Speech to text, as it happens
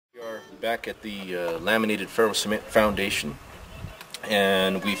back at the laminated ferrocement foundation,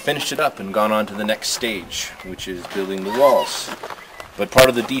 and we finished it up and gone on to the next stage, which is building the walls. But part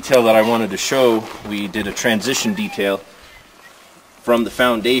of the detail that I wanted to show, we did a transition detail from the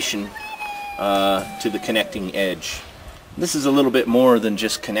foundation to the connecting edge. This is a little bit more than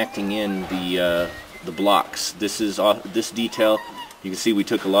just connecting in the blocks. This detail, you can see we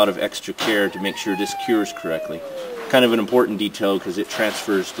took a lot of extra care to make sure this cures correctly. Kind of an important detail because it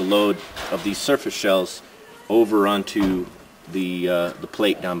transfers the load of these surface shells over onto the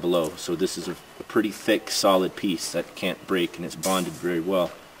plate down below. So this is a pretty thick, solid piece that can't break, and it's bonded very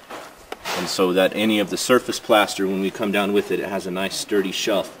well. And so that any of the surface plaster, when we come down with it, it has a nice sturdy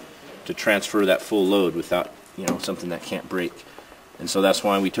shelf to transfer that full load without, something that can't break. And so that's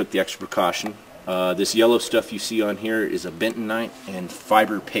why we took the extra precaution. This yellow stuff you see on here is a bentonite and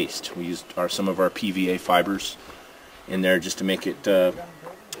fiber paste. We used some of our PVA fibers in there just to make it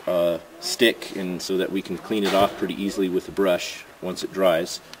stick, and so that we can clean it off pretty easily with a brush once it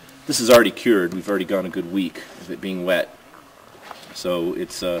dries. This is already cured. We've already gone a good week of it being wet, so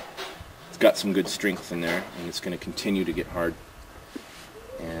it's got some good strength in there, and it's going to continue to get hard.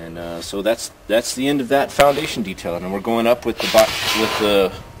 And so that's the end of that foundation detail, and we're going up with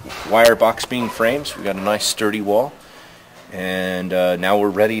the wire box beam frames. We got a nice sturdy wall, and now we're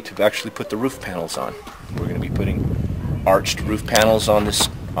ready to actually put the roof panels on. We're going to be putting arched roof panels on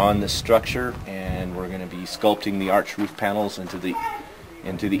this structure, and we're going to be sculpting the arched roof panels into the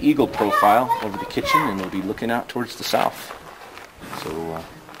eagle profile over the kitchen, and we'll be looking out towards the south. So it'll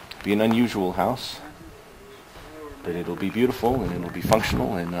be an unusual house, but it'll be beautiful, and it'll be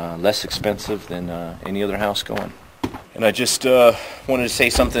functional, and less expensive than any other house going. And I just wanted to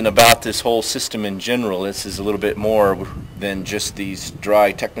say something about this whole system in general. This is a little bit more than just these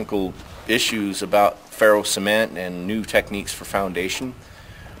dry technical issues about ferrocement and new techniques for foundation.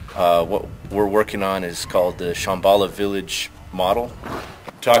 What we're working on is called the Shambhala Village model,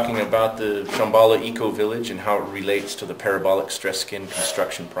 talking about the Shambhala Eco Village and how it relates to the parabolic stress skin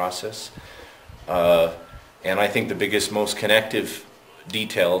construction process. And I think the biggest, most connective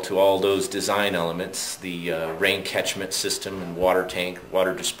detail to all those design elements, the rain catchment system and water tank,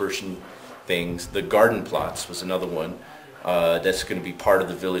 water dispersion things, the garden plots was another one. That's going to be part of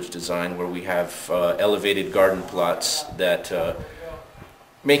the village design, where we have elevated garden plots that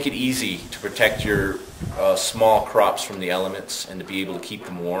make it easy to protect your small crops from the elements and to be able to keep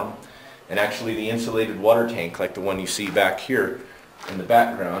them warm. And actually the insulated water tank, like the one you see back here in the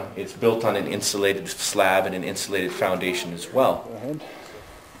background, it's built on an insulated slab and an insulated foundation as well.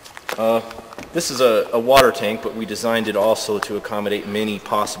 This is a water tank, but we designed it also to accommodate many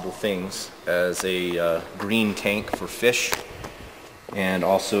possible things, as a green tank for fish, and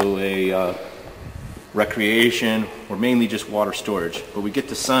also a recreation, or mainly just water storage. But we get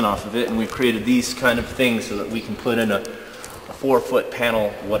the sun off of it, and we've created these kind of things so that we can put in a 4-foot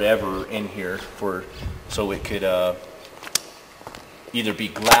panel, whatever, in here, so it could either be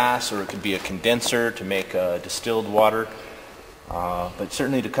glass or it could be a condenser to make distilled water, but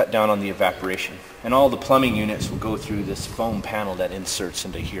certainly to cut down on the evaporation. And all the plumbing units will go through this foam panel that inserts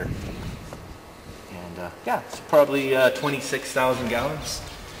into here. And yeah, it's probably 26,000 gallons,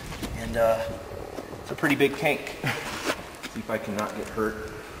 and it's a pretty big tank. See if I cannot get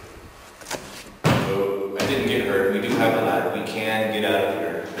hurt. So I didn't get hurt. We do have a ladder. We can get out of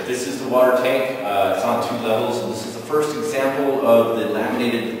here. But this is the water tank. It's on 2 levels. And this is the first example of the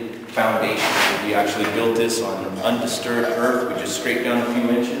laminated foundation. We actually built this on undisturbed earth. We just scraped down a few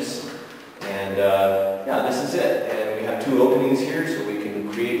inches. And yeah, this is it. And we have 2 openings here so we can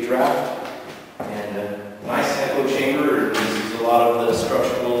create draft. And a nice echo chamber. This is a lot of the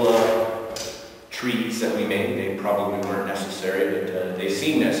structural trees that we made. They probably weren't necessary, but they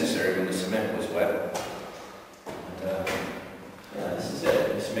seemed necessary when the cement was wet. And, yeah, this is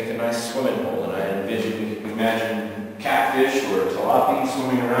it. Just make a nice swimming hole, and I imagine catfish or tilapia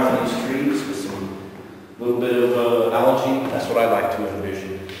swimming around these trees with some little bit of algae. That's what I like to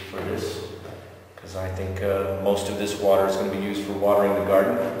envision for this, because I think most of this water is going to be used for watering the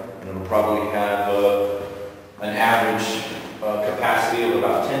garden, and it'll probably have an average capacity of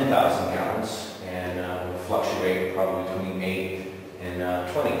about 10,000 gallons. And will fluctuate probably between 8 and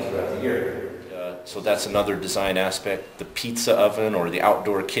 20 throughout the year. So that's another design aspect. The pizza oven, or the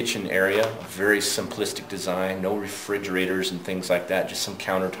outdoor kitchen area, very simplistic design, no refrigerators and things like that, just some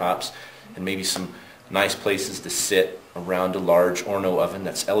countertops and maybe some nice places to sit around a large Orno oven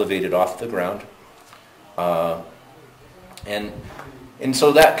that's elevated off the ground. And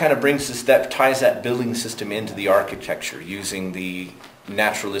so that kind of brings us, that ties that building system into the architecture, using the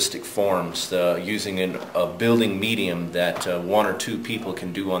naturalistic forms, using a building medium that one or two people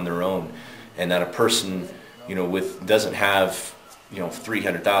can do on their own, and that a person, you know, doesn't have, you know,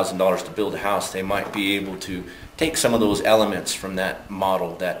 $300,000 to build a house. They might be able to take some of those elements from that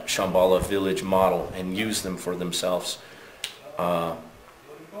model, that Shambhala Village model, and use them for themselves.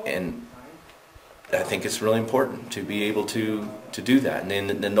 And I think it's really important to be able to do that. And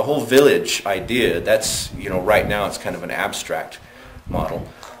then the whole village idea, that's, you know, right now it's kind of an abstract model.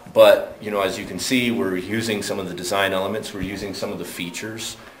 But, you know, as you can see, we're using some of the design elements, we're using some of the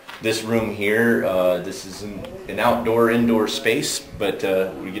features. This room here, this is an outdoor-indoor space, but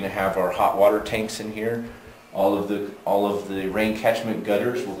we're going to have our hot water tanks in here. All of the rain catchment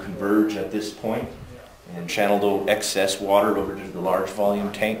gutters will converge at this point and channel the excess water over to the large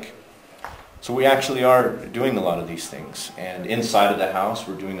volume tank. So we actually are doing a lot of these things. And inside of the house,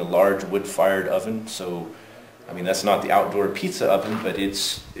 we're doing a large wood-fired oven. So, I mean, that's not the outdoor pizza oven, but it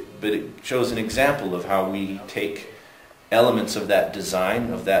shows an example of how we take elements of that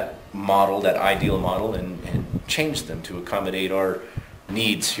design, of that model, that ideal model, and change them to accommodate our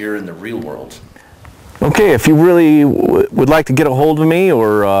needs here in the real world. Okay, if you really would like to get a hold of me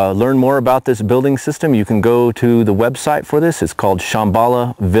or learn more about this building system, you can go to the website for this. It's called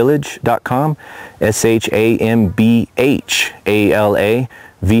ShambhalaVillage.com,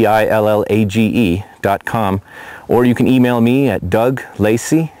 ShambhalaVillage.com, or you can email me at Doug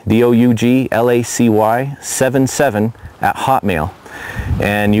Lacy, DOUGLACY 77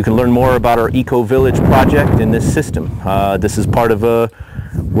 and you can learn more about our Eco Village project in this system. This is part of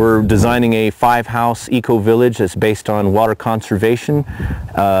we're designing a 5-house eco village that's based on water conservation,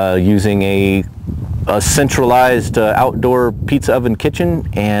 using a centralized outdoor pizza oven kitchen,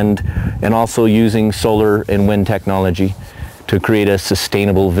 and also using solar and wind technology to create a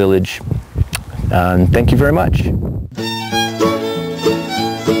sustainable village. Thank you very much.